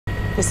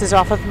This is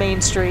off of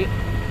Main Street,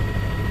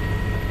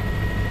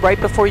 right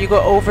before you go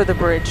over the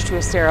bridge to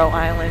Estero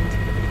Island.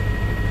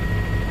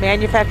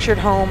 Manufactured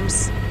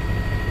homes,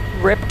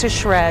 ripped to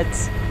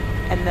shreds,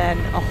 and then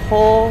a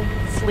whole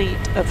fleet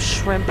of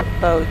shrimp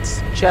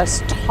boats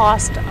just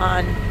tossed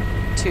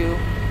onto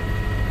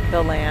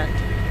the land.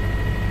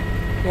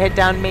 You head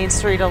down Main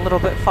Street a little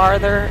bit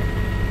farther.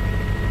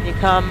 You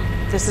come,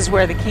 this is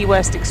where the Key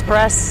West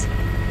Express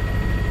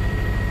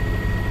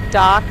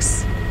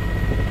docks,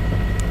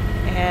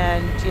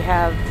 and you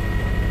have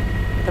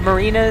the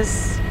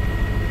marinas,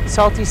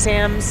 Salty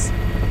Sam's,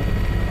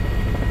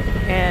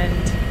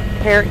 and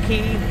Parrot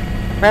Key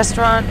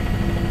restaurant.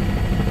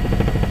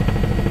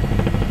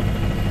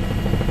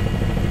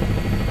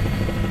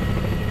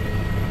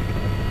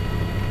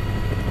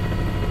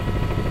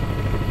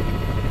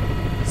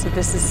 So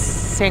this is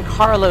San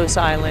Carlos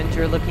Island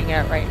you're looking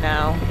at right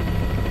now,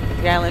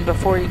 the island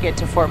before you get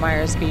to Fort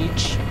Myers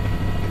Beach.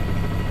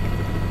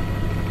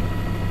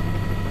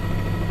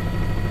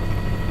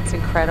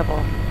 It's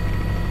incredible.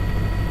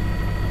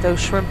 Those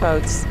shrimp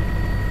boats,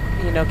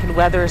 you know, can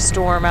weather a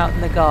storm out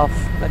in the Gulf,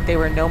 but they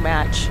were no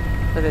match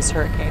for this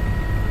hurricane.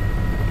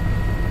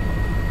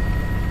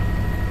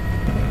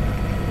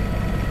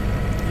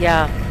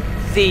 Yeah,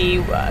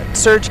 the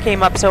surge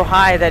came up so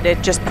high that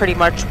it just pretty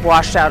much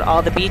washed out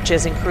all the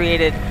beaches and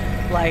created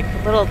like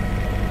little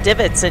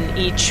divots in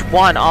each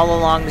one all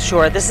along the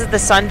shore. This is the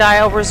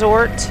Sundial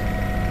Resort,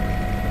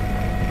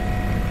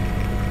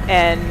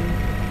 and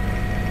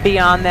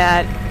beyond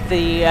that,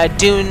 the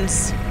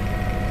Dunes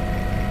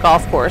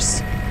golf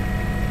course.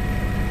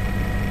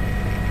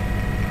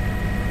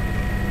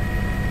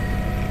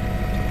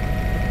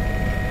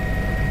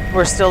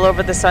 We're still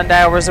over the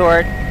Sundial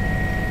Resort.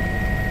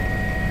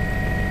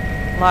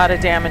 A lot of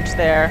damage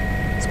there,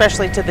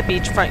 especially to the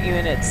beachfront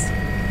units.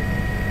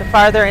 The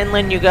farther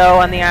inland you go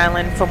on the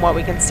island, from what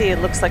we can see, it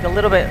looks like a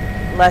little bit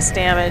less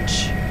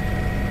damage.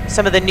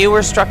 Some of the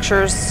newer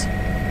structures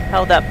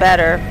held up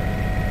better.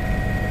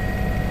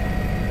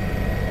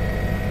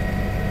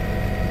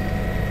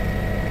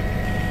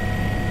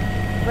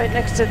 Right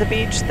next to the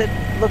beach that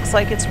looks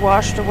like it's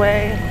washed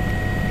away.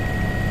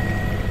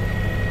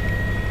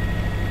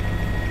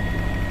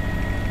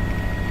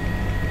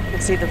 You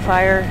can see the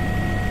fire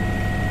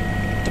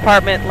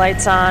department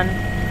lights on.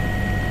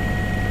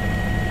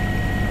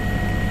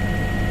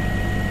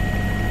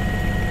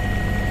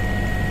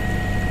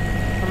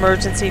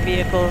 Emergency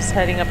vehicles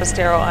heading up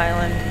Estero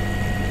Island.